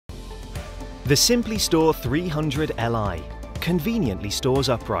The SimpliStore 300 Li conveniently stores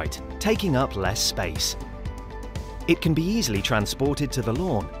upright, taking up less space. It can be easily transported to the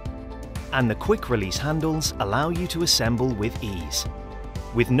lawn, and the quick-release handles allow you to assemble with ease.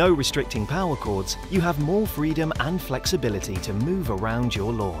 With no restricting power cords, you have more freedom and flexibility to move around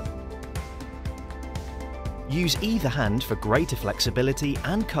your lawn. Use either hand for greater flexibility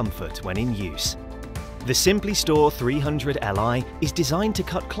and comfort when in use. The SimpliStore 300 Li is designed to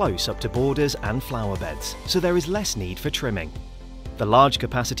cut close up to borders and flower beds, so there is less need for trimming. The large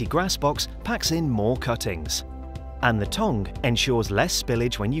capacity grass box packs in more cuttings, and the tong ensures less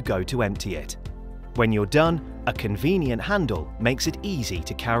spillage when you go to empty it. When you're done, a convenient handle makes it easy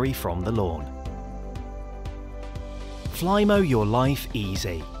to carry from the lawn. Flymo your life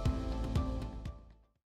easy.